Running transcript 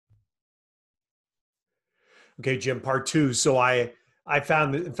Okay, Jim, part two. So I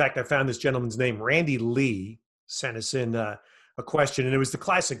found, in fact, I found this gentleman's name. Randy Lee sent us in a question, and it was the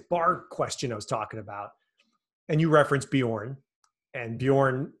classic bar question I was talking about. And you referenced Bjorn, and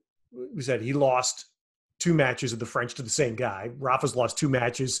Bjorn, we said he lost two matches of the French to the same guy. Rafa's lost two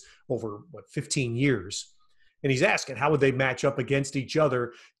matches over, 15 years. And he's asking, how would they match up against each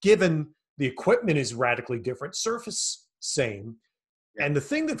other, given the equipment is radically different, surface same. Yeah. And the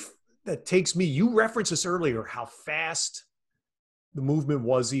thing that takes me, you referenced this earlier, how fast the movement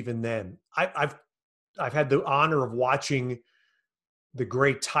was even then. I've had the honor of watching the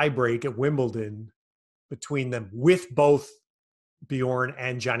great tiebreak at Wimbledon between them with both Bjorn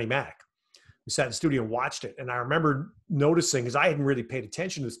and Johnny Mack. We sat in the studio and watched it. And I remember noticing, because I hadn't really paid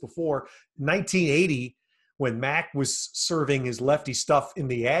attention to this before, 1980, when Mack was serving his lefty stuff in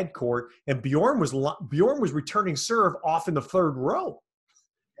the ad court, and Bjorn was returning serve off in the third row.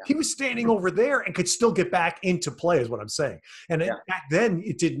 Yeah. He was standing over there and could still get back into play, is what I'm saying. And back then,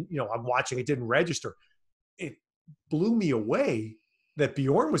 it didn't, I'm watching, it didn't register. It blew me away that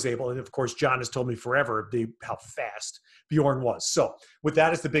Bjorn was able, and of course, John has told me forever how fast Bjorn was. So with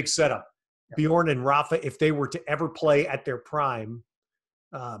that as the big setup, Bjorn and Rafa, if they were to ever play at their prime,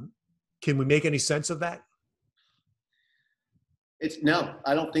 can we make any sense of that? No,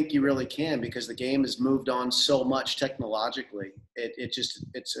 I don't think you really can, because the game has moved on so much technologically.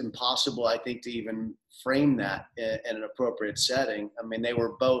 It's impossible, I think, to even frame that in an appropriate setting. I mean, they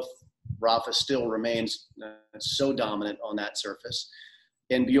were both, Rafa still remains so dominant on that surface.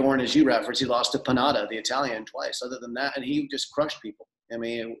 And Bjorn, as you referenced, he lost to Panada, the Italian, twice. Other than that, and he just crushed people. I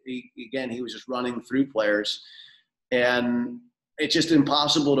mean, he was just running through players. And it's just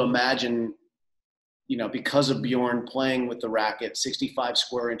impossible to imagine, because of Bjorn playing with the racket, 65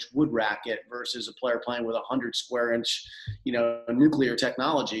 square inch wood racket versus a player playing with 100 square inch, nuclear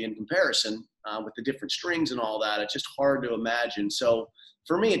technology in comparison, with the different strings and all that. It's just hard to imagine. So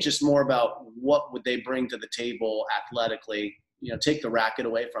for me, it's just more about what would they bring to the table athletically, take the racket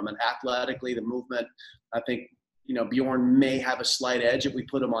away from it. Athletically, the movement, I think, Bjorn may have a slight edge if we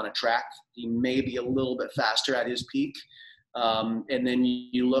put him on a track. He may be a little bit faster at his peak. And then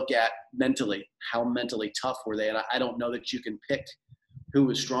you look at mentally, how mentally tough were they? And I don't know that you can pick who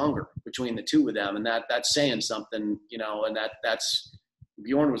was stronger between the two of them. And that's saying something, and that's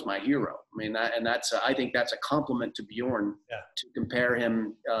Bjorn was my hero. I mean, I think that's a compliment to Bjorn to compare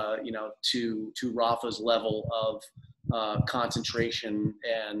him, to Rafa's level of concentration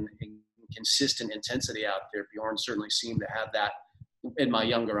and consistent intensity out there. Bjorn certainly seemed to have that in my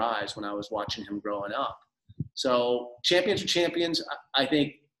younger eyes when I was watching him growing up. So champions are champions. I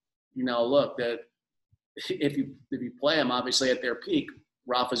think, look, that if you play them obviously at their peak,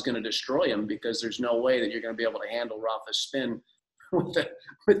 Rafa's going to destroy him, because there's no way that you're going to be able to handle Rafa's spin with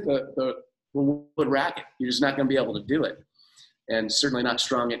the wood racket. You're just not going to be able to do it. And certainly not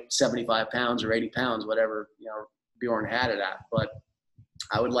strong at 75 pounds or 80 pounds, whatever, Bjorn had it at. But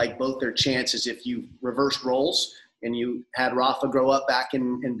I would like both their chances if you reverse roles and you had Rafa grow up back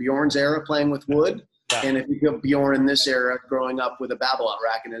in Bjorn's era playing with wood. Yeah. And if you put Bjorn in this era growing up with a Babolat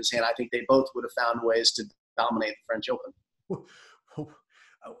racket in his hand, I think they both would have found ways to dominate the French Open.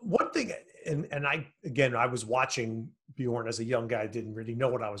 One thing, and I was watching Bjorn as a young guy, didn't really know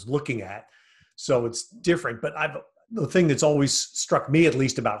what I was looking at, so it's different. But the thing that's always struck me, at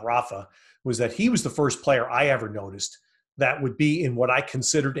least about Rafa, was that he was the first player I ever noticed that would be in what I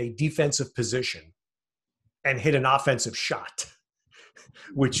considered a defensive position and hit an offensive shot.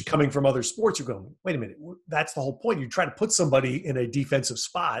 Which, coming from other sports, you're going, wait a minute, that's the whole point. You try to put somebody in a defensive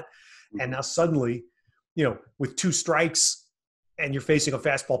spot, and now suddenly, with two strikes and you're facing a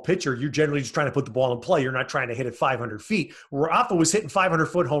fastball pitcher, you're generally just trying to put the ball in play. You're not trying to hit it 500 feet. Rafa was hitting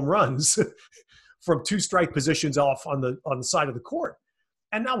 500-foot home runs from two strike positions off on the side of the court.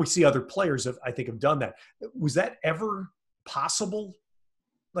 And now we see other players have done that. Was that ever possible?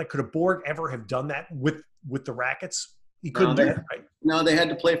 Like, could a Borg ever have done that with the rackets? He couldn't do it, right? No, they had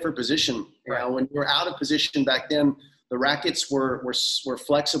to play for position. Right. When you were out of position back then, the rackets were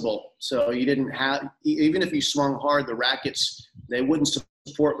flexible. So you didn't have, even if you swung hard, the rackets, they wouldn't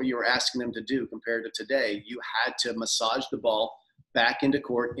support what you were asking them to do compared to today. You had to massage the ball back into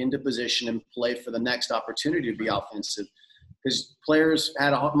court, into position, and play for the next opportunity to be offensive. Because players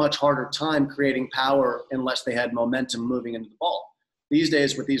had a much harder time creating power unless they had momentum moving into the ball. These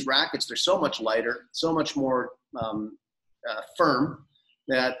days with these rackets, they're so much lighter, so much more firm,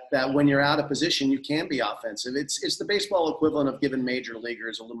 that when you're out of position, you can be offensive. It's the baseball equivalent of giving major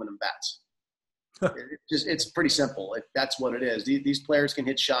leaguers aluminum bats. It's pretty simple. That's what it is. These players can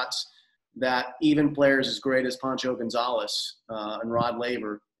hit shots that even players as great as Pancho Gonzalez and Rod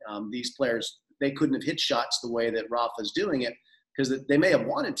Laver, these players, they couldn't have hit shots the way that Rafa's doing it, because they may have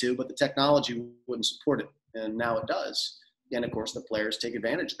wanted to, but the technology wouldn't support it, and now it does. And of course, the players take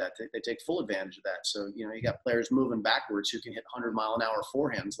advantage of that. They take full advantage of that. So, you know, you got players moving backwards who can hit 100-mile-an-hour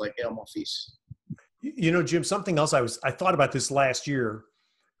forehands like El Monfils. You know, Jim, something else I thought about this last year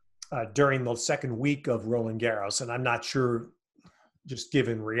during the second week of Roland Garros, and I'm not sure, just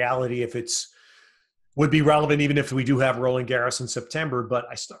given reality, if it's would be relevant even if we do have Roland Garros in September. But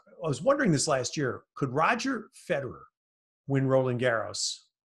I was wondering this last year: could Roger Federer win Roland Garros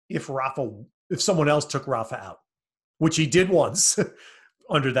if someone else took Rafa out, which he did once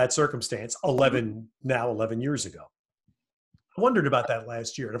under that circumstance 11 years ago? I wondered about that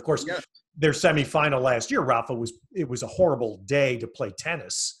last year. And of course, Yeah. their semifinal last year, it was a horrible day to play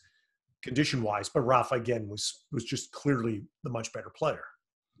tennis condition wise, but Rafa again was just clearly the much better player.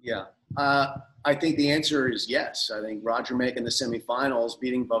 Yeah. I think the answer is yes. I think Roger making the semifinals,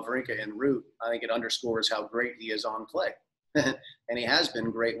 beating Wawrinka en route, I think it underscores how great he is on clay. And he has been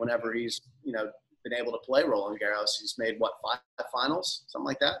great whenever he's, you know, been able to play Roland Garros. He's made, what, 5 finals, something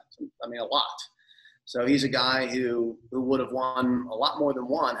like that? I mean, a lot. So he's a guy who would have won a lot more than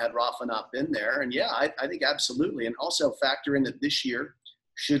one had Rafa not been there. And yeah, I think absolutely. And also factor in that this year,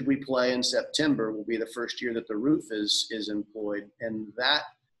 should we play in September, will be the first year that the roof is employed. And that,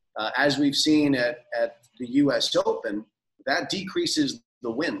 as we've seen at the U.S. Open, that decreases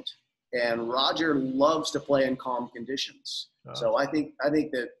the wind. And Roger loves to play in calm conditions. Oh. So I think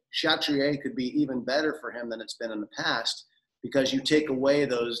that Chatrier could be even better for him than it's been in the past, because you take away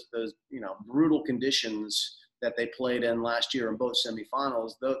those you know, brutal conditions that they played in last year in both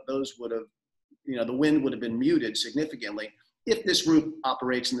semifinals. Those would have, you know, the wind would have been muted significantly if this roof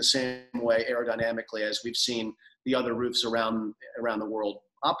operates in the same way aerodynamically as we've seen the other roofs around the world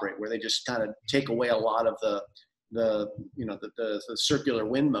operate, where they just kind of take away a lot of the circular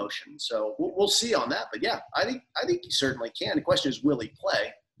wind motion. So we'll see on that. But yeah, I think he certainly can. The question is, will he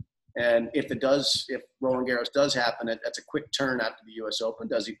play? And if Roland Garros does happen, that's a quick turn after the U.S. Open.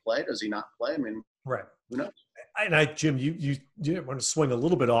 Does he play? Does he not play? I mean, right. Who knows? And Jim, you want to swing a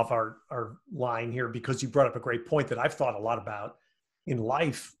little bit off our line here, because you brought up a great point that I've thought a lot about in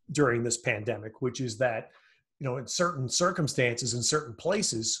life during this pandemic, which is that, you know, in certain circumstances, in certain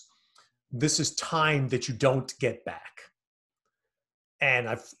places, this is time that you don't get back.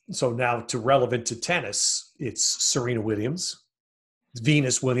 And so now relevant to tennis, it's Serena Williams, it's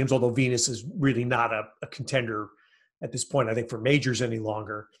Venus Williams, although Venus is really not a contender at this point, I think, for majors any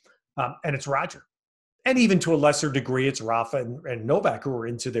longer. And it's Roger. And even to a lesser degree, it's Rafa and Novak, who are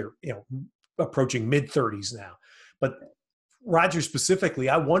into their, you know, approaching mid-30s now. But Roger specifically,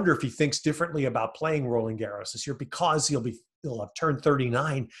 I wonder if he thinks differently about playing Roland Garros this year, because he'll have turned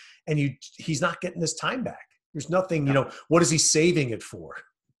 39 and he's not getting this time back. There's nothing, you know, what is he saving it for?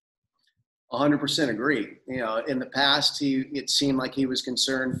 100% agree. You know, in the past, it seemed like he was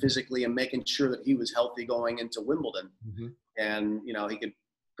concerned physically and making sure that he was healthy going into Wimbledon. Mm-hmm. And, you know, he could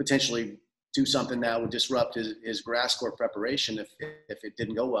potentially do something that would disrupt his grass court preparation if it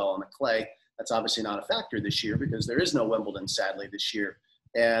didn't go well on the clay. That's obviously not a factor this year, because there is no Wimbledon, sadly, this year.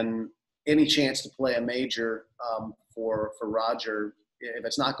 And any chance to play a major for Roger, if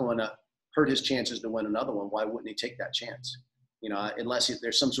it's not going to hurt his chances to win another one, why wouldn't he take that chance? You know, unless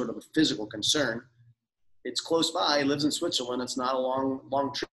there's some sort of a physical concern. It's close by. He lives in Switzerland. It's not a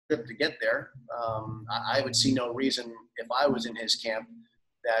long trip to get there. I would see no reason, if I was in his camp,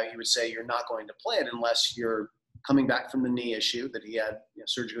 that he would say you're not going to play it unless you're coming back from the knee issue that he had, you know,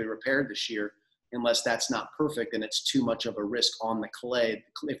 surgically repaired this year, unless that's not perfect and it's too much of a risk on the clay.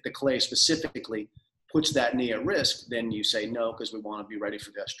 If the clay specifically puts that knee at risk, then you say no, because we want to be ready for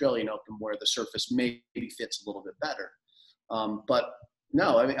the Australian Open, where the surface maybe fits a little bit better. But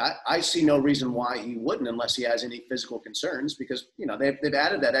no, I mean, I see no reason why he wouldn't, unless he has any physical concerns, because, you know, they've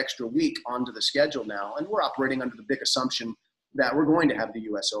added that extra week onto the schedule now, and we're operating under the big assumption that we're going to have the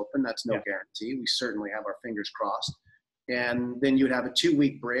U.S. Open. That's no guarantee. We certainly have our fingers crossed. And then you'd have a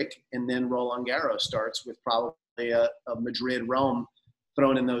 2-week break, and then Roland Garros starts with probably a Madrid-Rome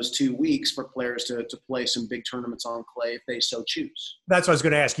thrown in those 2 weeks for players to play some big tournaments on clay if they so choose. That's what I was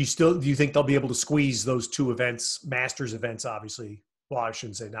going to ask. Do you think they'll be able to squeeze those 2 events, Masters events, obviously? Well, I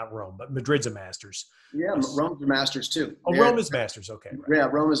shouldn't say not Rome, but Madrid's a Masters. Yeah, Rome's a Masters too. Oh, Rome is Masters. Okay. Right. Yeah,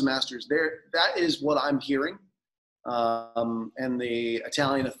 Rome is Masters. That is what I'm hearing. And the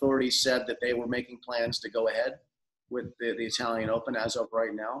Italian authorities said that they were making plans to go ahead with the Italian Open as of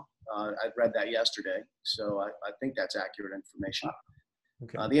right now. I read that yesterday, so I think that's accurate information.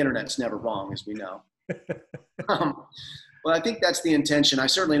 Okay. The internet's never wrong, as we know. Well, I think that's the intention. I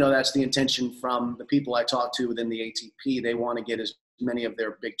certainly know that's the intention from the people I talk to within the ATP. They want to get as many of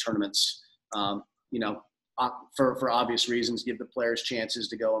their big tournaments You know, for obvious reasons, give the players chances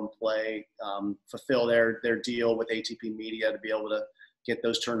to go and play, fulfill their deal with ATP Media to be able to get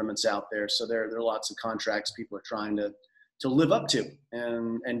those tournaments out there. So there are lots of contracts people are trying to live up to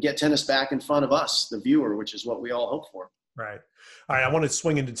and get tennis back in front of us, the viewer, which is what we all hope for. Right. All right. I want to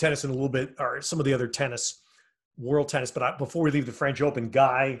swing into tennis in a little bit, or some of the other tennis, world tennis. But before we leave the French Open,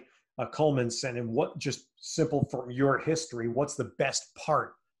 Guy Coleman sent in, what, just simple from your history, what's the best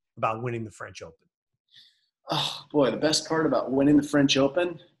part about winning the French Open? Oh boy, the best part about winning the French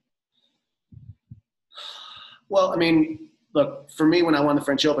Open. Well, I mean, look, for me, when I won the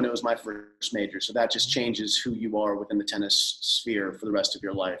French Open, it was my first major. So that just changes who you are within the tennis sphere for the rest of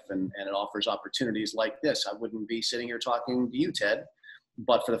your life. And it offers opportunities like this. I wouldn't be sitting here talking to you, Ted,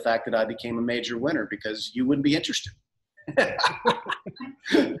 but for the fact that I became a major winner, because you wouldn't be interested.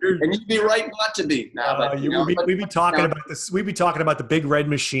 And you'd be right not to be. We'd be talking about this. We'd be talking about the Big Red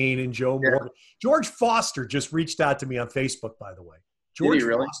Machine and Joe Morgan. George Foster just reached out to me on Facebook, by the way. George Did he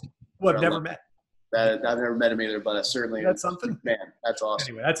really? Foster, who I've never met. I've never met him either, but I certainly. That's something. Man, that's awesome.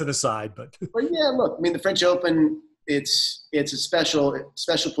 Anyway, that's an aside, but. But yeah, look, I mean, the French Open, it's a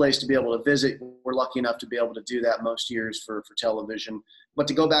special place to be able to visit. We're lucky enough to be able to do that most years for television. But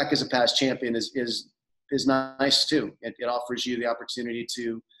to go back as a past champion is nice too. It offers you the opportunity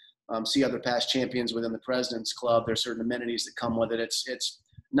to see other past champions within the President's Club. There's certain amenities that come with it. It's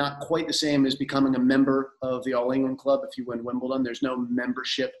not quite the same as becoming a member of the All England Club if you win Wimbledon. There's no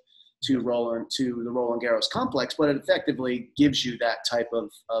membership to the Roland Garros complex, but it effectively gives you that type of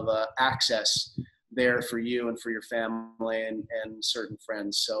access there for you and for your family and certain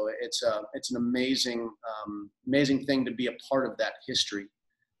friends. So it's an amazing thing to be a part of that history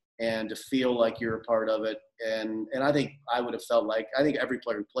and to feel like you're a part of it. And I think I would have felt like, I think every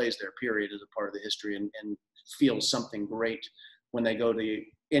player who plays there, period, is a part of the history and feels something great when they go to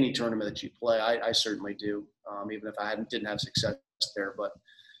any tournament that you play. I certainly do, even if I didn't have success there. But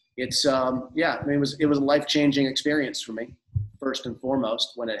it's, I mean, it was a life-changing experience for me, first and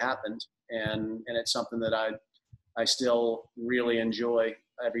foremost, when it happened. And it's something that I still really enjoy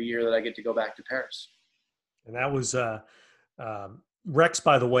every year that I get to go back to Paris. And that was Rex,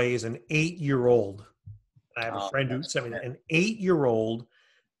 by the way, is an 8-year-old. I have a friend who sent me that, an 8-year-old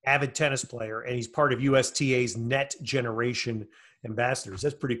avid tennis player, and he's part of USTA's Net Generation Ambassadors.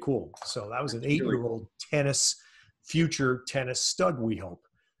 That's pretty cool. So that was an 8-year-old future tennis stud, we hope.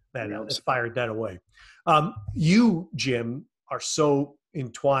 That fired that away. You, Jim, are so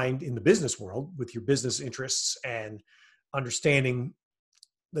entwined in the business world with your business interests and understanding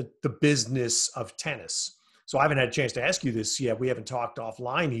the business of tennis. So I haven't had a chance to ask you this yet. We haven't talked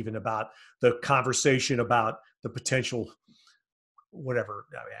offline even about the conversation about the potential, whatever.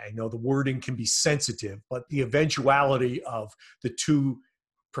 I know the wording can be sensitive, but the eventuality of the two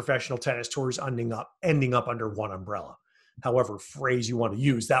professional tennis tours ending up under one umbrella. However phrase you want to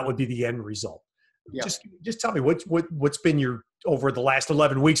use, that would be the end result. Yeah. Just tell me what's been over the last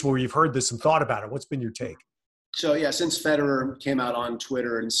 11 weeks where you've heard this and thought about it. What's been your take? So yeah, since Federer came out on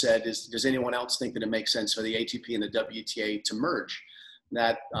Twitter and said, does anyone else think that it makes sense for the ATP and the WTA to merge?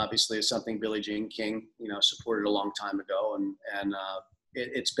 That obviously is something Billie Jean King, supported a long time ago, and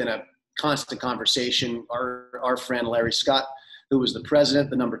it's been a constant conversation. Our friend Larry Scott, who was the president,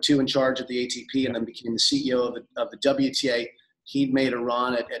 the number 2 in charge of the ATP, and then became the CEO of the WTA. He'd made a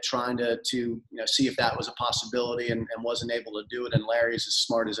run at trying to see if that was a possibility and wasn't able to do it. And Larry's as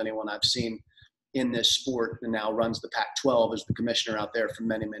smart as anyone I've seen in this sport, and now runs the Pac-12 as the commissioner out there for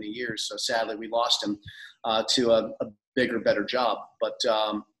many, many years. So sadly, we lost him to a bigger, better job. But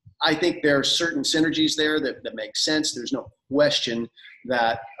I think there are certain synergies there that make sense. There's no question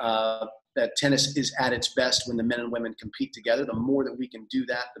that tennis is at its best when the men and women compete together. The more that we can do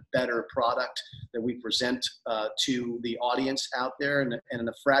that, the better product that we present to the audience out there. And in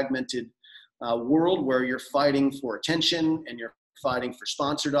a fragmented world where you're fighting for attention and you're fighting for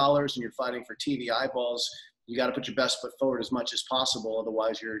sponsor dollars and you're fighting for TV eyeballs, you got to put your best foot forward as much as possible.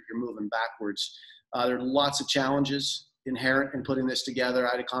 Otherwise, you're moving backwards. There are lots of challenges inherent in putting this together.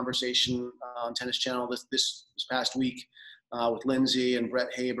 I had a conversation on Tennis Channel this past week with Lindsay and Brett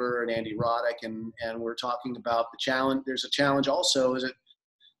Haber and Andy Roddick, and we're talking about the challenge. There's a challenge also, is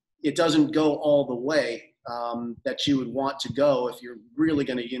it doesn't go all the way that you would want to go if you're really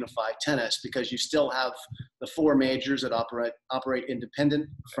going to unify tennis, because you still have the 4 majors that operate independent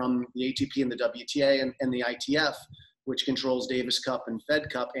from the ATP and the WTA and the ITF, which controls Davis Cup and Fed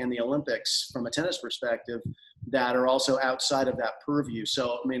Cup and the Olympics from a tennis perspective, that are also outside of that purview.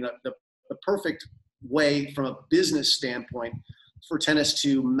 So, I mean, the perfect way from a business standpoint for tennis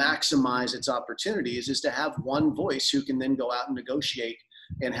to maximize its opportunities is to have one voice who can then go out and negotiate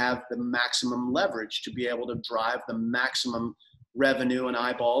and have the maximum leverage to be able to drive the maximum revenue and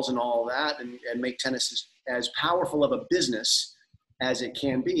eyeballs and all that, and make tennis as powerful of a business as it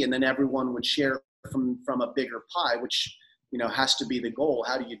can be. And then everyone would share from a bigger pie, which, has to be the goal.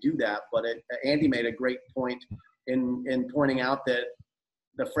 How do you do that? But Andy made a great point in pointing out that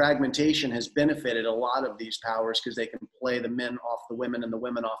the fragmentation has benefited a lot of these powers because they can play the men off the women and the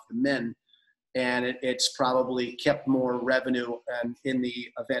women off the men. And it's probably kept more revenue in the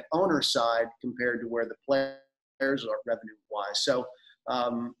event owner side compared to where the players are revenue wise. So,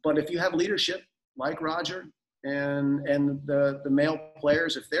 but if you have leadership like Roger and the male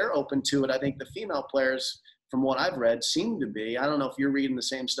players, if they're open to it, I think the female players, from what I've read, seem to be. I don't know if you're reading the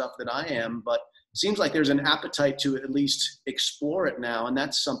same stuff that I am, but it seems like there's an appetite to at least explore it now. And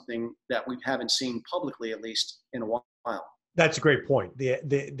that's something that we haven't seen publicly, at least in a while. That's a great point.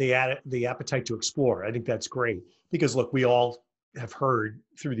 The appetite to explore. I think that's great because look, we all have heard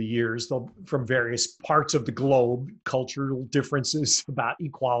through the years from various parts of the globe, cultural differences about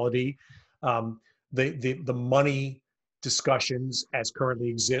equality. The money discussions as currently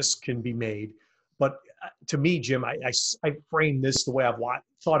exist can be made. But to me, Jim, I frame this the way I've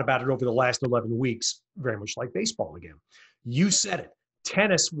thought about it over the last 11 weeks, very much like baseball again. You said it.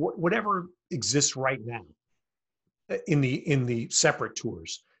 Tennis, whatever exists right now in the separate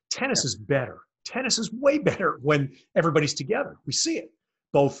tours, tennis is better. Tennis is way better when everybody's together. We see it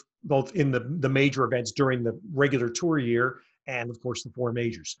both in the major events during the regular tour year and, of course, the four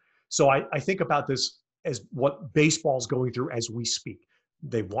majors. So I think about this as what baseball's going through as we speak.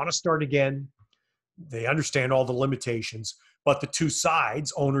 They want to start again. They understand all the limitations, but the two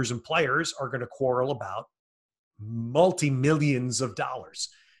sides, owners and players, are going to quarrel about multi-millions of dollars.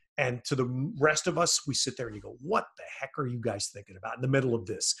 And to the rest of us, we sit there and you go, what the heck are you guys thinking about in the middle of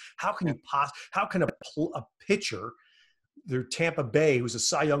this? How can a pitcher, their Tampa Bay, who's a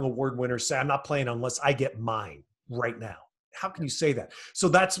Cy Young Award winner, say, I'm not playing unless I get mine right now? How can you say that? So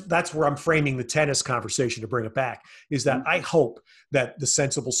that's where I'm framing the tennis conversation to bring it back, is that I hope that the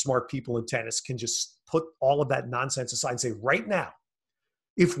sensible, smart people in tennis can just put all of that nonsense aside and say, right now,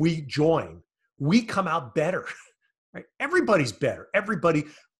 if we join, we come out better. Right? Everybody's better. Everybody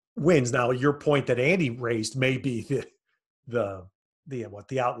wins. Now, your point that Andy raised may be the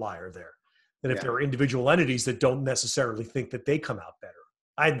outlier there. That if there are individual entities that don't necessarily think that they come out better.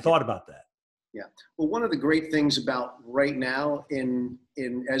 I hadn't thought about that. Yeah. Well, one of the great things about right now in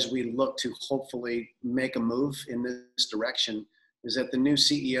as we look to hopefully make a move in this direction is that the new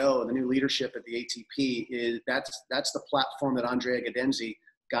CEO, the new leadership at the ATP that's the platform that Andrea Gadenzi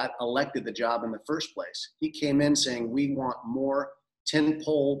got elected the job in the first place. He came in saying, we want more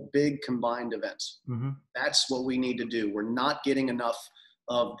 10-pole big combined events. Mm-hmm. That's what we need to do. We're not getting enough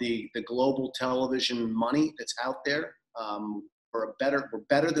of the global television money that's out there. We're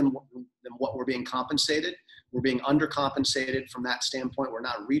better than what we're being compensated. We're being undercompensated from that standpoint. We're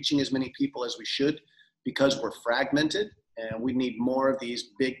not reaching as many people as we should because we're fragmented, and we need more of these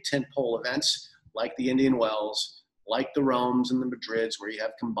big tentpole events like the Indian Wells, like the Romes and the Madrids, where you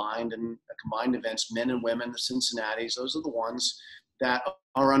have combined events, men and women, the Cincinnatis. Those are the ones that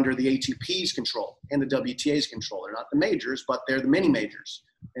are under the ATP's control and the WTA's control. They're not the majors, but they're the mini majors.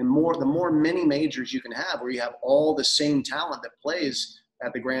 And the more mini majors you can have, where you have all the same talent that plays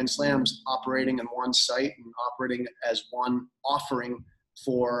at the Grand Slams operating in one site and operating as one offering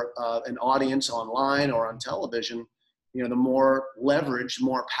for an audience online or on television, the more leverage,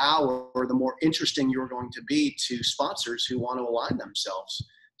 more power, the more interesting you're going to be to sponsors who want to align themselves.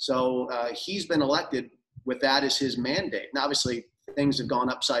 So he's been elected with that as his mandate. And obviously things have gone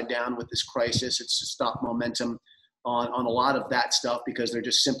upside down with this crisis. It's stopped momentum on a lot of that stuff because they're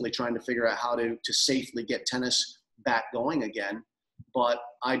just simply trying to figure out how to safely get tennis back going again. But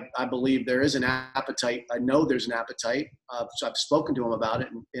I believe there is an appetite. I know there's an appetite. So I've spoken to him about it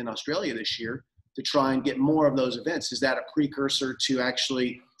in Australia this year to try and get more of those events. Is that a precursor to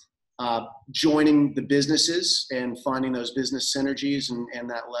actually joining the businesses and finding those business synergies and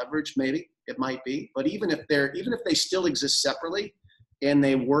that leverage? Maybe it might be. But even if they still exist separately and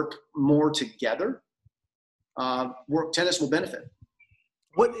they work more together, tennis will benefit.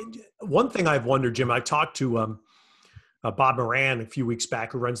 One thing I've wondered, Jim, I talked to Bob Moran a few weeks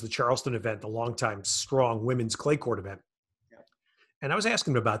back, who runs the Charleston event, the longtime strong women's clay court event. Yeah. And I was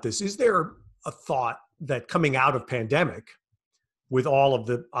asking him about this. Is there a thought that coming out of pandemic, with all of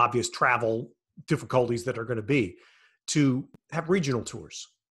the obvious travel difficulties that are going to be, to have regional tours,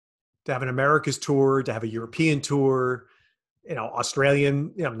 to have an Americas tour, to have a European tour,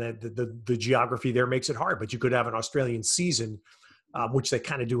 Australian, the geography there makes it hard, but you could have an Australian season which they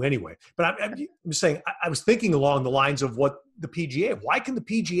kind of do anyway. But I'm saying, I was thinking along the lines of what the PGA, why can the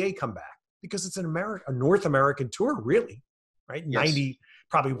PGA come back? Because it's a North American tour, really, right? Yes.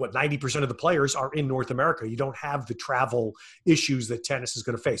 90% of the players are in North America. You don't have the travel issues that tennis is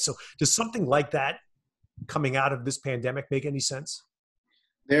going to face. So does something like that coming out of this pandemic make any sense?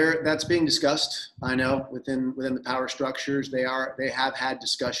 That's being discussed. I know within the power structures, they have had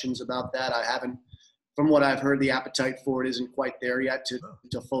discussions about that. I haven't, from what I've heard, the appetite for it isn't quite there yet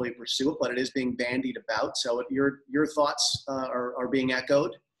to fully pursue it, but it is being bandied about. So your thoughts are being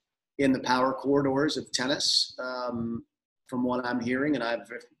echoed in the power corridors of tennis, from what I'm hearing, and I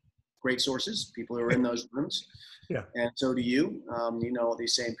have great sources, people who are in those rooms, Yeah, and so do you. You know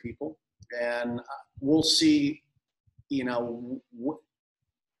these same people, and we'll see. You know,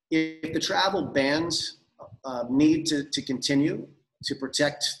 if the travel bans need to continue to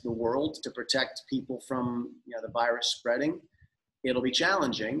protect the world, to protect people from the virus spreading, it'll be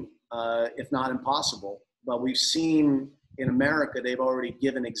challenging, if not impossible. But we've seen in America, they've already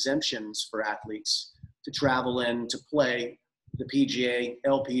given exemptions for athletes to travel in to play the PGA,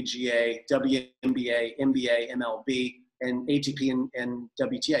 LPGA, WNBA, NBA, MLB, and ATP and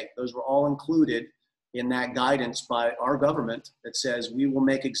WTA. Those were all included in that guidance by our government that says we will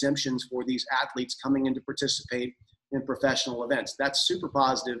make exemptions for these athletes coming in to participate in professional events. That's super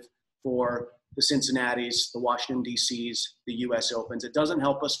positive for the Cincinnatis, the Washington DCs, the US Opens. It doesn't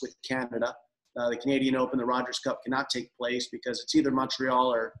help us with Canada. The Canadian Open, the Rogers Cup cannot take place because it's either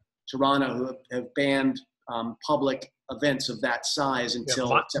Montreal or Toronto who have banned public events of that size until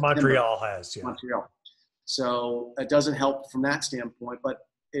September. Montreal has, yeah. Montreal. So it doesn't help from that standpoint, but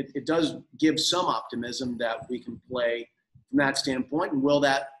it does give some optimism that we can play from that standpoint. And will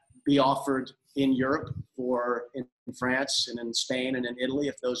that be offered in Europe or in France and in Spain and in Italy,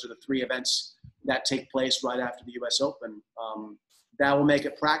 if those are the three events that take place right after the US Open? That will make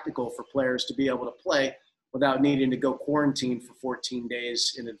it practical for players to be able to play without needing to go quarantine for 14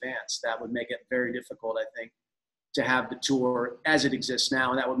 days in advance. That would make it very difficult, I think, to have the tour as it exists now.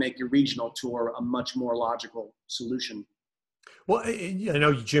 And that would make your regional tour a much more logical solution. Well, I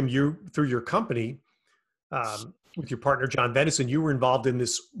know, Jim, you, through your company, with your partner, John Venison, you were involved in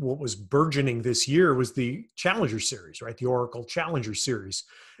this, what was burgeoning this year was the Challenger Series, right? The Oracle Challenger Series.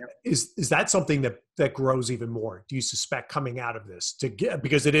 Yep. Is that something that grows even more? Do you suspect coming out of this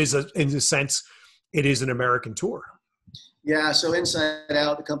because it is, in a sense, it is an American tour? Yeah. So Inside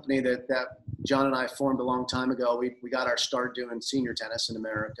Out, the company that John and I formed a long time ago, we got our start doing senior tennis in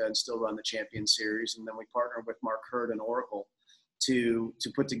America and still run the Champion Series. And then we partnered with Mark Hurd and Oracle to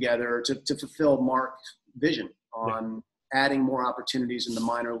put together, to fulfill Mark's vision on adding more opportunities in the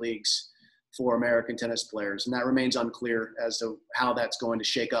minor leagues for American tennis players. And that remains unclear as to how that's going to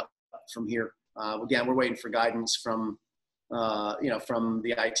shake up from here. Again, we're waiting for guidance from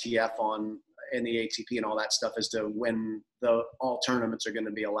the ITF and the ATP and all that stuff as to when all tournaments are going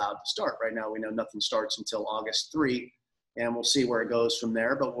to be allowed to start. Right now, we know nothing starts until August 3, and we'll see where it goes from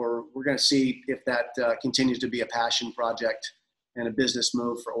there. But we're going to see if that continues to be a passion project and a business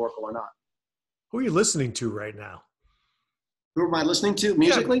move for Oracle or not. Who are you listening to right now? Who am I listening to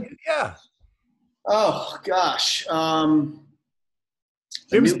musically? Yeah. Oh, gosh.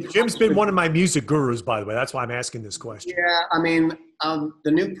 Jim's been one of my music gurus, by the way. That's why I'm asking this question. Yeah, I mean,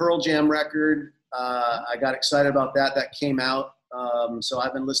 the new Pearl Jam record, I got excited about that. That came out. So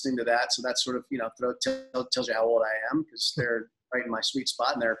I've been listening to that. So that's sort of, tells you how old I am, because they're right in my sweet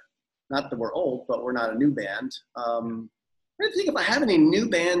spot. And they're, not that we're old, but we're not a new band. I think if I have any new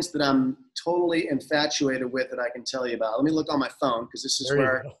bands that I'm totally infatuated with that I can tell you about. Let me look on my phone, because this is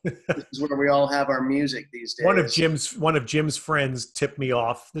where we all have our music these days. One of Jim's friends tipped me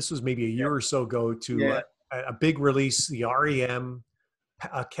off. This was maybe a year or so ago to a big release, the REM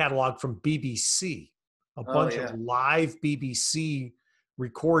catalog from BBC, a bunch of live BBC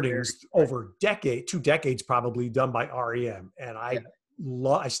recordings over two decades probably, done by REM, and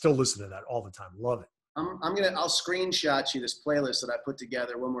I still listen to that all the time. Love it. I'll screenshot you this playlist that I put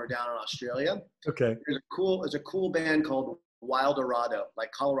together when we're down in Australia. Okay. There's a cool band called Wildorado,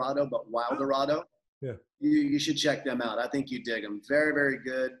 like Colorado, but Wildorado. Yeah. You should check them out. I think you dig them. Very, very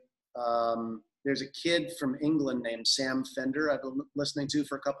good. There's a kid from England named Sam Fender I've been listening to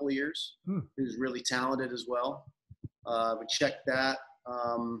for a couple of years, who's really talented as well. We checked that.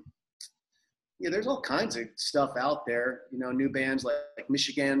 There's all kinds of stuff out there, new bands like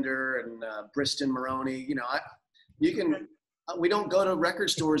Michigander and Briston Maroney. We don't go to record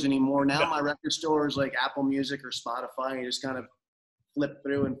stores anymore. Now my record store is like Apple Music or Spotify. You just kind of flip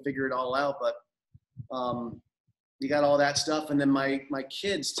through and figure it all out. But you got all that stuff. And then my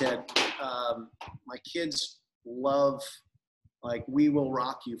kids, Ted, my kids love like "We Will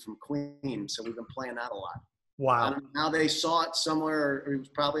Rock You" from Queen. So we've been playing that a lot. I Wow. don't know how they saw it somewhere, or it was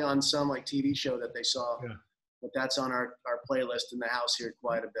probably on some like TV show that they saw, Yeah. but that's on our playlist in the house here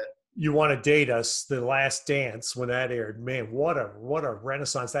quite a bit. You want to date us? The Last Dance, when that aired, man, what a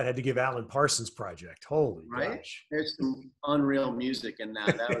renaissance that had to give Alan Parsons Project. Holy Right? gosh. There's some unreal music in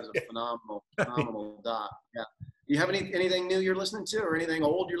that. That was a phenomenal doc. Yeah. Do you have anything new you're listening to, or anything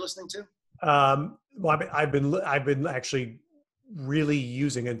old you're listening to? Well, I've been actually really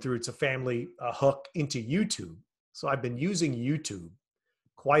using, and through it's a family hook into YouTube. So I've been using YouTube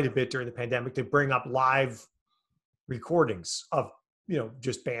quite a bit during the pandemic to bring up live recordings of,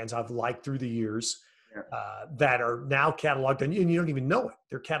 just bands I've liked through the years, Yeah. that are now cataloged, and you don't even know it.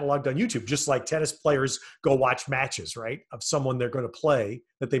 They're cataloged on YouTube, just like tennis players go watch matches, right, of someone they're going to play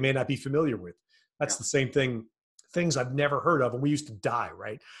that they may not be familiar with. That's Yeah. the same thing. Things I've never heard of, and we used to die,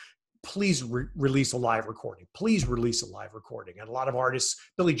 right? Please release a live recording. Please release a live recording. And a lot of artists,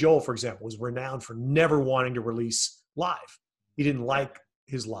 Billy Joel, for example, was renowned for never wanting to release live. He didn't like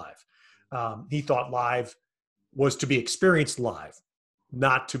his live. He thought live was to be experienced live,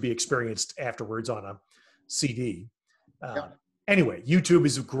 not to be experienced afterwards on a CD. Anyway, YouTube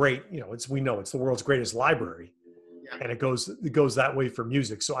is great. We know it's the world's greatest library, and it goes that way for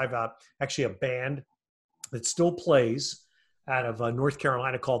music. So I've actually a band that still plays out of North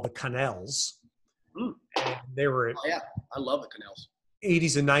Carolina called the Canals. Mm. And they were Oh, yeah, I love the Canals.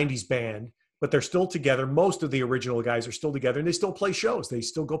 80s and 90s band, but they're still together. Most of the original guys are still together, and they still play shows. They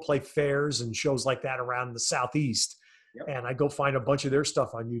still go play fairs and shows like that around the Southeast. Yep. And I go find a bunch of their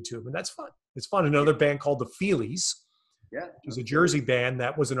stuff on YouTube, and that's fun. It's fun. Another band called the Feelies, yeah, which is a Jersey band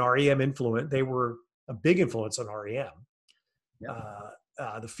that was an REM influence. They were a big influence on REM. Yep.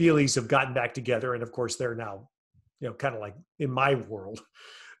 The Feelies have gotten back together, and of course they're now, kind of like in my world,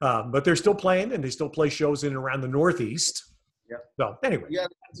 but they're still playing, and they still play shows in and around the Northeast. Yeah. So anyway, yeah,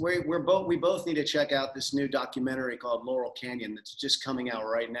 we both need to check out this new documentary called Laurel Canyon that's just coming out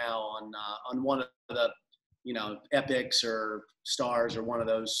right now on one of the, Epics or Stars or one of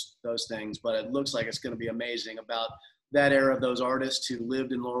those things. But it looks like it's going to be amazing about that era of those artists who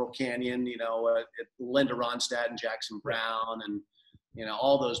lived in Laurel Canyon. Linda Ronstadt and Jackson Brown and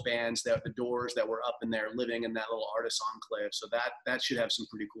all those bands, the Doors that were up in there living in that little artist enclave. So that should have some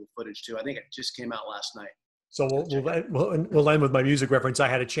pretty cool footage too. I think it just came out last night. So we'll end with my music reference. I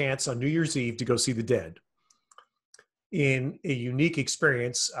had a chance on New Year's Eve to go see the Dead. In a unique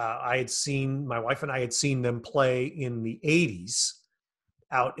experience, my wife and I had seen them play in the 80s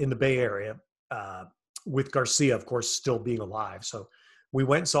out in the Bay Area, with Garcia, of course, still being alive. So we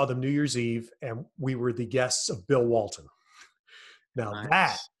went and saw them New Year's Eve, and we were the guests of Bill Walton. Now Nice.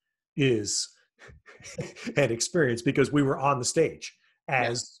 that is an experience, because we were on the stage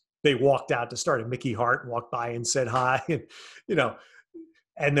as they walked out to start, and Mickey Hart walked by and said hi, and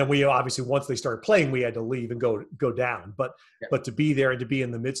and then we obviously, once they started playing, we had to leave and go down. But to be there and to be in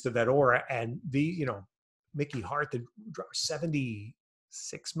the midst of that aura, and Mickey Hart, the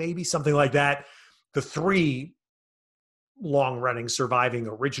 76 maybe, something like that. The three long-running surviving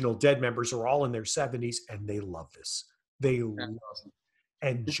original Dead members are all in their 70s, and they love this. They love it.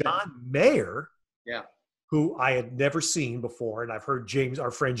 And John Mayer, who I had never seen before, and I've heard our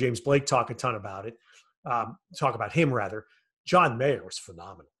friend James Blake talk a ton about it, talk about him rather. John Mayer was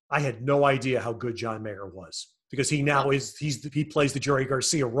phenomenal. I had no idea how good John Mayer was, because he now he plays the Jerry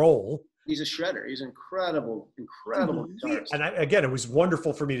Garcia role. He's a shredder. He's incredible guitarist. And again, it was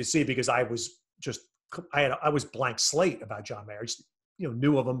wonderful for me to see, because I was blank slate about John Mayer. I just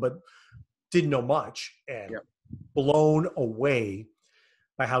knew of him, but didn't know much, and blown away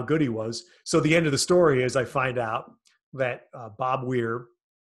by how good he was. So the end of the story is I find out that Bob Weir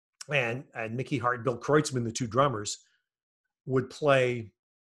and Mickey Hart, Bill Kreutzmann, the two drummers, would play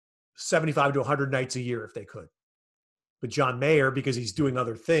 75 to 100 nights a year if they could. But John Mayer, because he's doing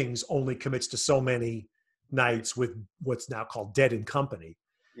other things, only commits to so many nights with what's now called Dead and Company.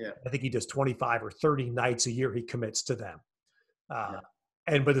 Yeah. I think he does 25 or 30 nights a year he commits to them.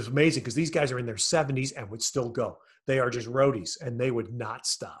 But it's amazing, because these guys are in their 70s and would still go. They are just roadies, and they would not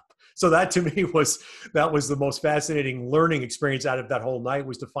stop. So that to me was the most fascinating learning experience out of that whole night,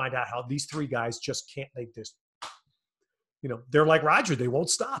 was to find out how these three guys just can't, they're like Roger. They won't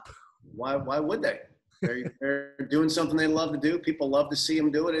stop. Why would they? They're doing something they love to do. People love to see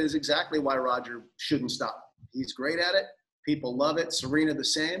them do it. It is exactly why Roger shouldn't stop. He's great at it. People love it. Serena the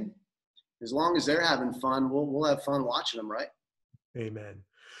same. As long as they're having fun, we'll have fun watching them, right? Amen.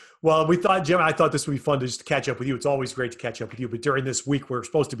 Well, Jim, I thought this would be fun to just catch up with you. It's always great to catch up with you. But during this week, we're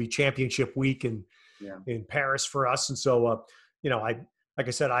supposed to be championship week in Paris for us. And so, like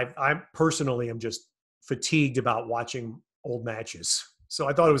I said, I personally am just fatigued about watching old matches. So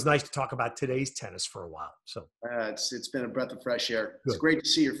I thought it was nice to talk about today's tennis for a while. So it's been a breath of fresh air. good. It's great to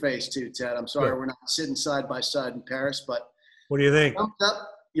see your face too, Ted. I'm sorry we're not sitting side by side in Paris, but what do you think? thumbs up.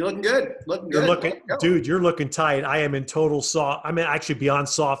 You're looking good. You're looking, dude. You're looking tight. I am in total soft. I'm actually beyond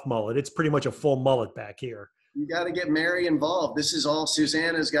soft mullet. It's pretty much a full mullet back here. You got to get Mary involved. This is all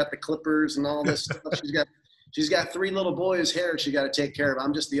Susanna's got the clippers and all this stuff. She's got 3 little boys' hair she got to take care of.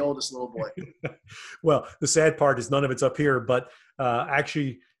 I'm just the oldest little boy. Well, the sad part is none of it's up here, but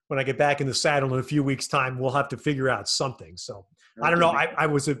actually, when I get back in the saddle in a few weeks' time, we'll have to figure out something. So I don't know.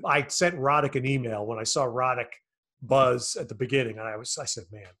 I sent Roddick an email when I saw Roddick buzz at the beginning, and I said,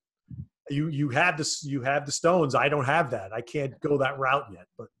 man, you have the stones. I don't have that. I can't go that route yet,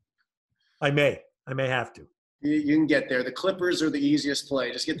 but I may have to. You can get there. The clippers are the easiest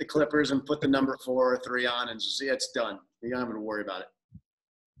play. Just get the clippers and put the number 4 or 3 on, and just, it's done. You don't have to worry about it.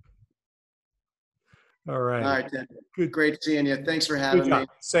 All right. All right, Ted. Good. Great seeing you. Thanks for having me.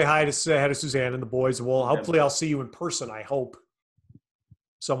 Say hi to Suzanne and the boys. Well, hopefully I'll see you in person. I hope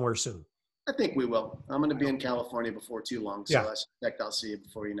somewhere soon. I think we will. I'm going to be in California before too long, so I suspect I'll see you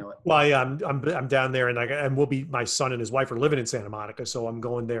before you know it. Well, yeah, I'm down there, and we'll be. My son and his wife are living in Santa Monica, so I'm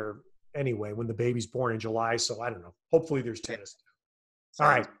going there anyway when the baby's born in July. So I don't know. Hopefully there's tennis. All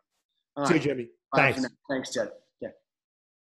right. See you, Jimmy. Thanks. Thanks, Ted.